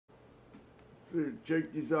So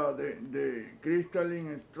check this out, the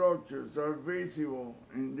crystalline structures are visible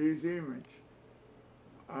in this image.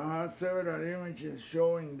 I have several images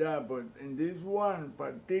showing that, but in this one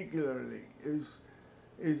particularly is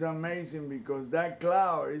amazing because that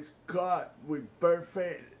cloud is cut with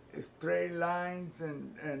perfect straight lines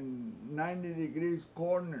and 90 degrees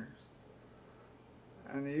corners.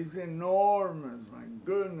 And it's enormous, my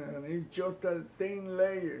goodness, and it's just a thin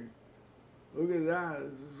layer. Look at that,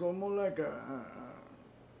 it's almost like a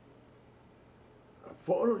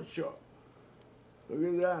Photoshop. Look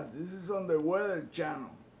at that, this is on the Weather Channel.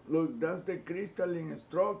 Look, that's the crystalline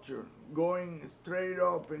structure going straight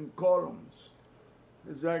up in columns.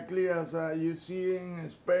 Exactly as you see in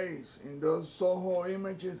space, in those Soho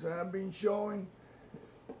images I've been showing.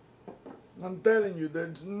 I'm telling you,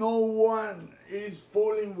 there's no one is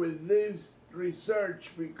fooling with this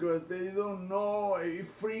research because they don't know,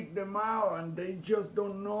 it freaked them out and they just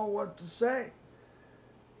don't know what to say.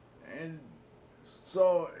 And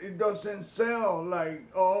so it doesn't sell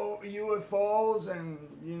like, oh, UFOs and,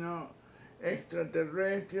 you know,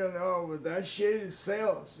 extraterrestrial, oh, but that shit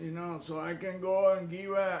sells, you know, so I can go and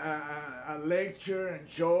give a lecture and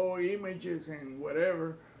show images and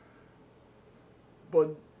whatever,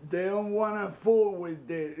 but they don't want to fool with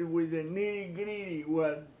the nitty gritty,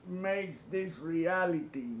 what makes this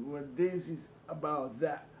reality, what this is about,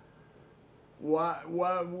 that what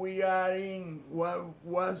we are in,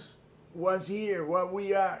 what's here, what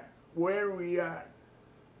we are, where we are,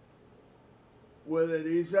 whether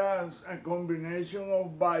it's a combination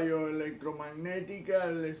of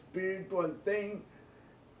bioelectromagnetic, spiritual thing.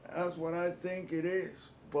 That's what I think it is.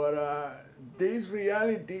 But this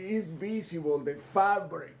reality is visible, the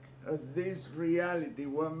fabric of this reality,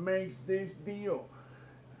 what makes this deal,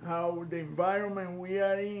 how the environment we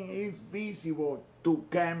are in is visible to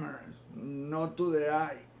cameras, not to the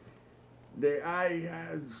eye. The eye,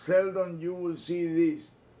 seldom you will see this,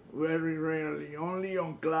 very rarely, only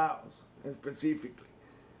on clouds specifically.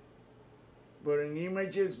 But in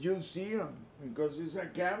images you see them, because it's a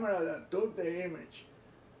camera that took the image.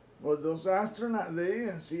 But those astronauts, they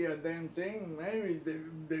didn't see a damn thing, maybe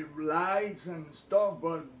the lights and stuff,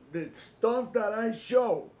 but the stuff that I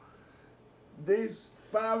show, this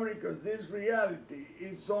fabric of this reality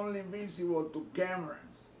is only visible to cameras.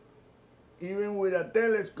 Even with a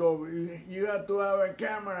telescope, you have to have a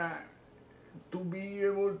camera to be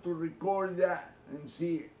able to record that and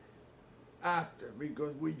see it after,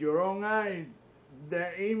 because with your own eye,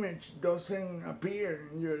 the image doesn't appear,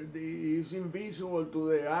 it's invisible to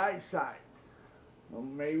the eyesight. Or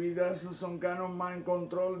maybe that's some kind of mind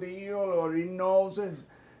control deal, or it knows it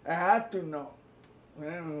had to know.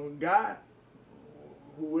 God,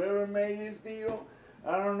 whoever made this deal,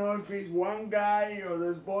 I don't know if it's one guy or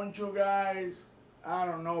there's a bunch of guys, I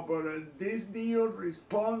don't know, but this deal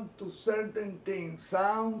responds to certain things,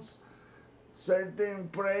 sounds, certain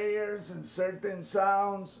prayers and certain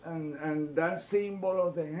sounds, and that symbol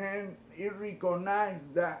of the hand, it recognizes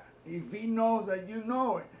that. If he knows that you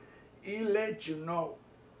know it, he lets you know.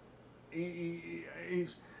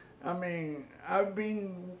 I mean, I've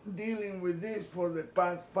been dealing with this for the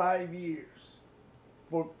past 5 years.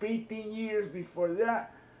 For 15 years before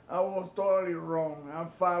that, I was totally wrong. I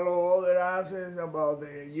follow other asses about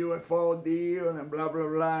the UFO deal and blah, blah,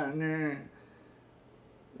 blah. And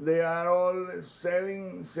they are all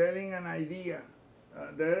selling an idea.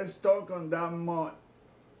 They're stuck on that mud.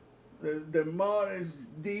 The mud is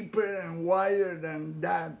deeper and wider than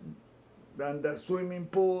that, than the swimming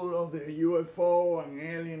pool of the UFO and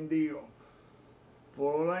alien deal.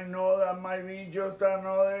 For all I know, that might be just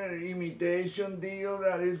another imitation deal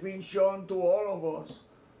that is being shown to all of us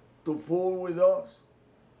to fool with us.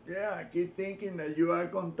 Yeah, I keep thinking that you are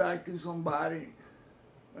contacting somebody.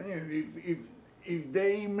 If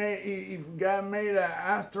God made an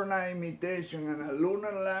astronaut imitation and a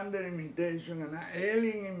lunar lander imitation and an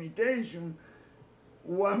alien imitation,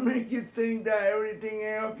 what makes you think that everything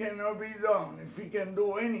else cannot be done if he can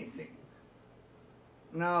do anything?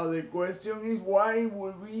 Now the question is, why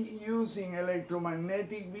would we using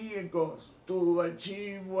electromagnetic vehicles to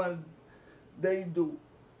achieve what they do?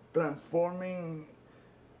 Transforming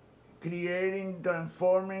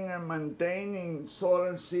and maintaining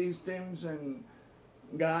solar systems and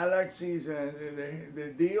galaxies, and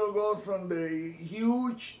the deal goes from the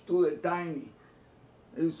huge to the tiny.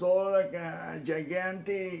 It's all like a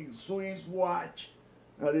gigantic Swiss watch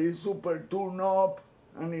that is super tuned up,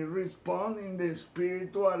 and it responds in the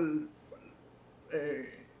spiritual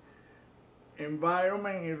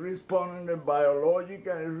environment, it responds in the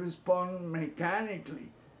biological, it responds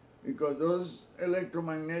mechanically, because those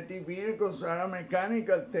electromagnetic vehicles are a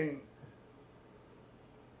mechanical thing.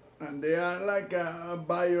 And they are like a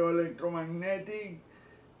bioelectromagnetic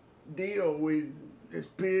deal with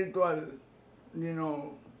spiritual, you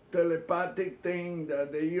know, telepathic thing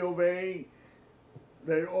that they obey.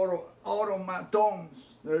 They're automatons.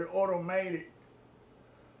 They're automated.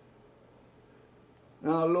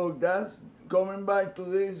 Now look, that's coming back to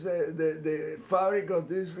this, the fabric of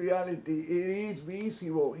this reality. It is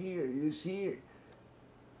visible here. You see it.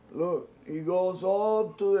 Look, it goes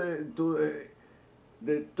up to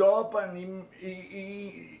the top, and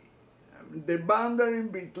the boundary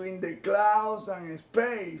between the clouds and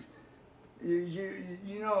space.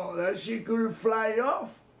 You know that she could fly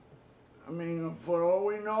off. I mean, for all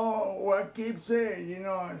we know, what keeps it, you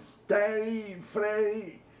know, steady,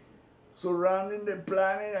 Freddy, surrounding the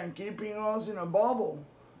planet and keeping us in a bubble.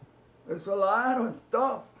 There's a lot of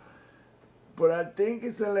stuff. But I think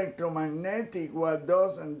it's electromagnetic what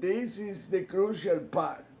does, and this is the crucial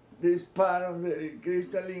part. This part of the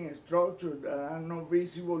crystalline structure that are not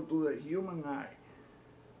visible to the human eye.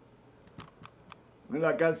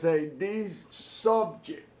 Like I say, this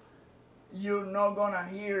subject, you're not gonna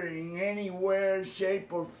hear it in anywhere,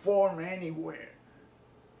 shape or form, anywhere.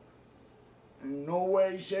 In no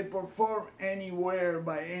way, shape or form, anywhere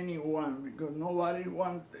by anyone, because nobody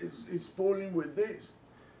is fooling with this.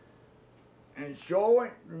 And show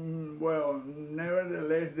it, well,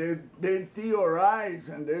 nevertheless, they theorize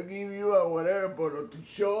and they give you a whatever, but to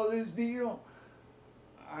show this deal,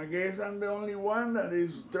 I guess I'm the only one that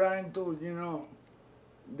is trying to, you know,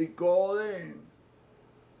 decode it.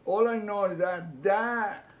 All I know is that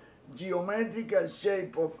that geometrical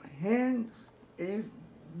shape of hands is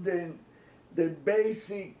the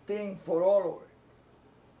basic thing for all of it.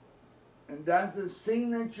 And that's the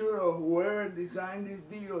signature of whoever designed this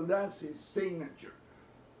deal, that's his signature.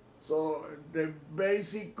 So the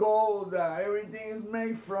basic code that everything is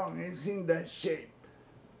made from is in that shape,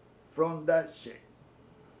 from that shape.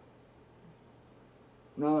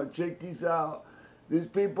 Now check this out. These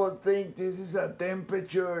people think this is a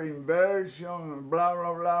temperature inversion, blah,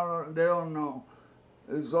 blah, blah. They don't know.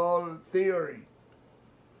 It's all theory.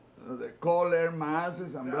 The color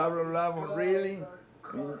masses and blah, blah, blah. But really,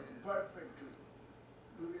 perfectly.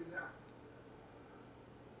 Look at that.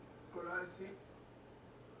 Could I see?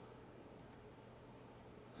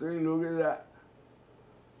 see, look at that.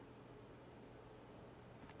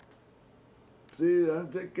 See,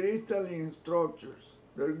 that's the crystalline structures.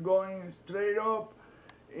 They're going straight up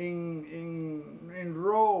in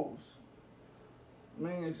rows. I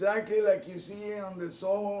mean, exactly like you see on the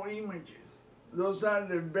Soho images. Those are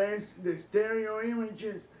the best, the stereo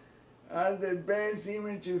images are the best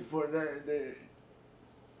images for the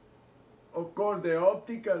of course the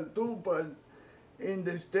optical too, but in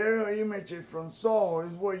the stereo images from Soho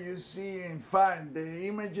is what you see. In fact, the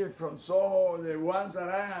images from Soho, the ones that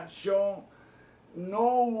I have shown,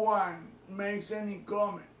 no one makes any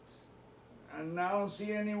comments. And I don't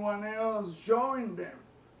see anyone else showing them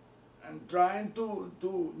and trying to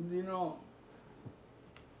you know,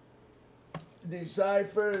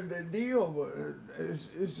 decipher the deal. But it's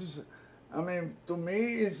just, I mean, to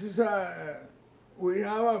me, it's just we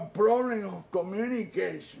have a problem of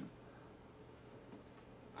communication.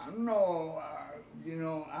 I'm no, you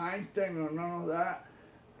know, Einstein or none of that.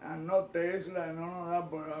 I'm not Tesla and none of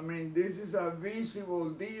that, but I mean, this is a visible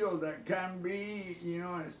deal that can be, you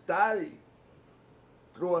know, studied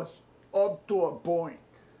through up to a point.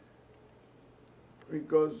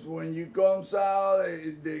 Because when you comes out,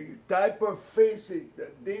 the type of physics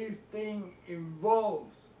that this thing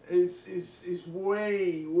involves is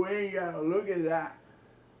way, way out. Look at that.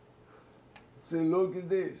 See, look at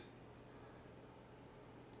this.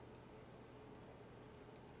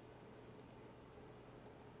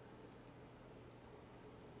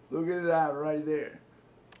 Look at that right there.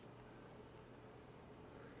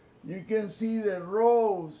 You can see the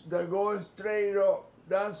rows that go straight up.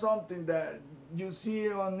 That's something that you see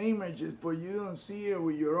it on images, but you don't see it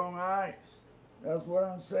with your own eyes. That's what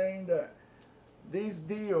I'm saying, that this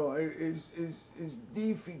deal is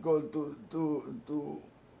difficult to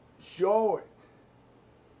show it.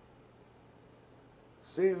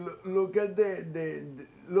 See, look at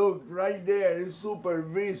look right there, it's super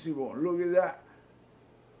visible. Look at that.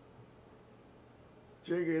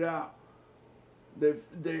 Check it out. The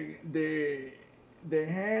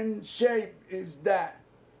hand shape is that,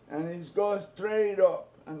 and it goes straight up,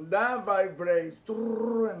 and that vibrates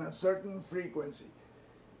in a certain frequency.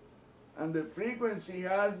 And the frequency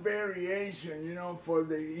has variation, you know, for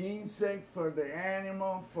the insect, for the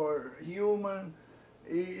animal, for human.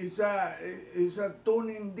 It's a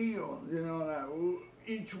tuning deal, you know.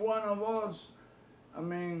 Each one of us I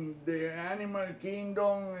mean, the animal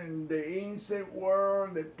kingdom and the insect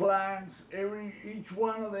world, the plants, each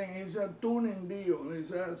one of them is a tuning deal. It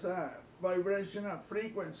has a vibrational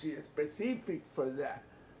frequency specific for that.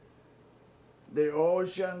 The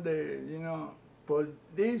ocean, but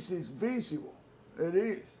this is visible. It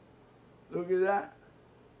is. Look at that.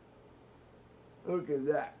 Look at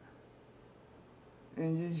that.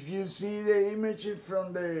 And if you see the images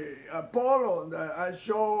from the Apollo that I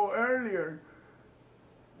showed earlier,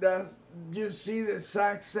 that you see the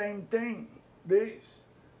exact same thing. These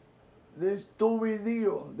two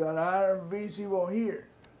videos that are visible here,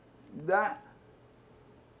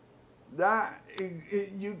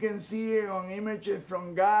 you can see it on images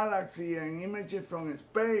from galaxy and images from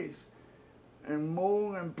space and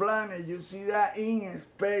moon and planet. You see that in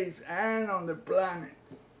space and on the planet.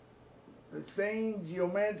 The same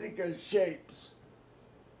geometrical shapes.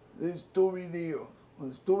 These two videos.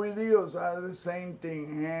 These two videos are the same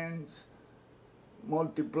thing, hence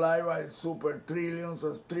multiplied by super trillions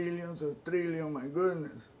of trillions, my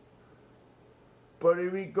goodness. But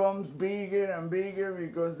it becomes bigger and bigger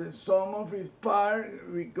because the sum of its parts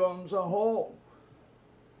becomes a whole.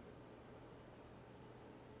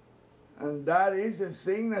 And that is the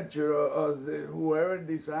signature of whoever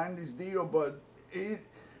designed this deal, but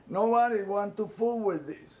nobody wants to fool with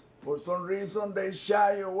this. For some reason, they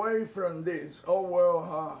shy away from this. Oh,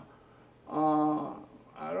 well,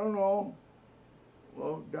 I don't know.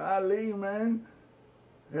 Well, golly, man,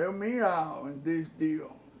 help me out in this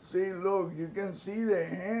deal. See, look, you can see the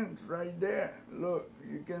hands right there. Look,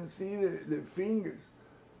 you can see the fingers.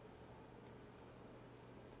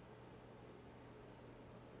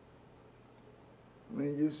 I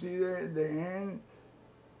mean, you see the hand?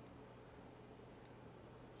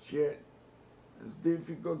 Shit. It's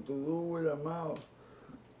difficult to do with a mouse,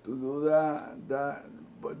 to do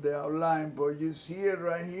but the outline. But you see it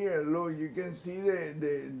right here. Look, you can see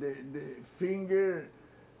the finger,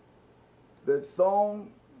 the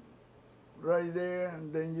thumb, right there,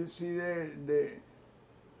 and then you see the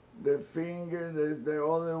finger. There's the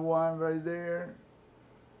other one right there.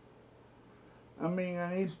 I mean,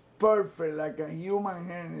 and it's perfect, like a human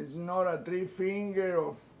hand. It's not a 3-finger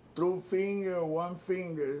or 2-finger or 1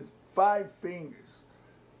 finger. It's 5 fingers.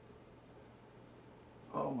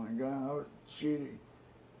 Oh my God, how shitty.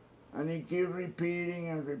 And he keeps repeating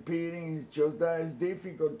and repeating. It's just that it's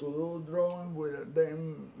difficult to do drawing with a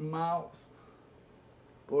damn mouse.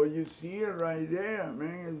 But you see it right there,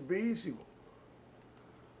 man. It's visible.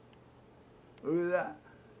 Look at that.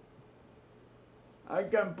 I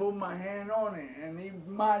can put my hand on it and it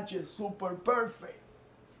matches super perfect.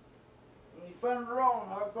 If I'm wrong,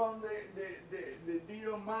 how come the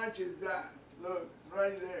deal matches that? Look,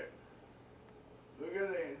 right there. Look at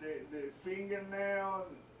the fingernail,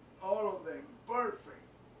 all of them, perfect.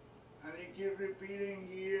 And he keeps repeating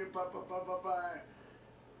here, pa pa pa pa pa,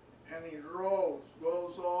 and it rolls,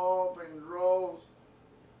 goes up and rolls.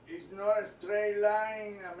 It's not a straight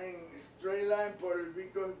line, straight line, but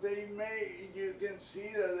because you can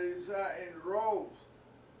see that it's in rows.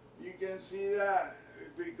 You can see that.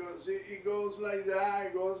 Because it goes like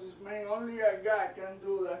that, only a guy can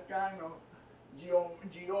do that kind of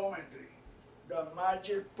geometry that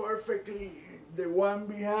matches perfectly. The one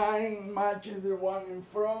behind matches the one in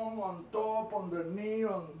front, on top, on the knee,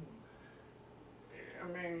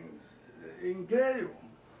 incredible.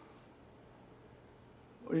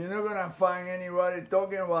 Well, you're not gonna find anybody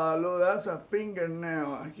talking about, look, that's a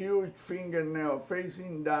fingernail, a huge fingernail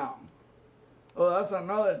facing down. Oh, that's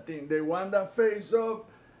another thing. The one that face up,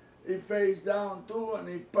 it face down too, and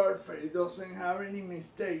it's perfect. It doesn't have any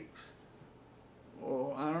mistakes.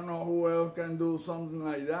 Oh, I don't know who else can do something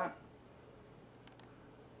like that.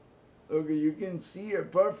 Okay, you can see it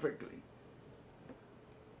perfectly.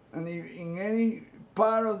 And in any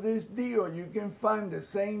part of this deal, you can find the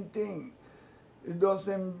same thing. It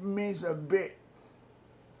doesn't miss a bit.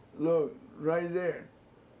 Look, right there.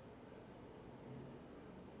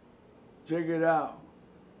 Check it out.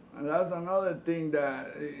 And that's another thing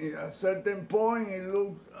that at a certain point it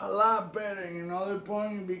looks a lot better. In another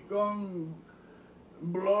point it becomes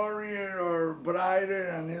blurrier or brighter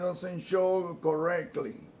and it doesn't show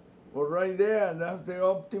correctly. But right there, that's the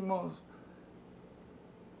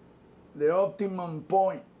optimum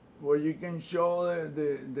point where you can show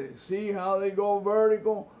see how they go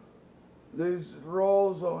vertical, these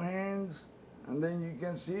rows of hands. And then you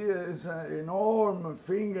can see there's an enormous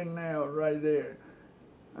fingernail right there.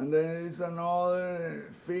 And then there's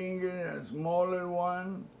another finger, a smaller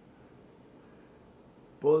one.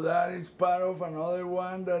 But that is part of another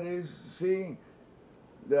one that is, see,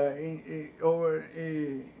 that over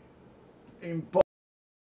in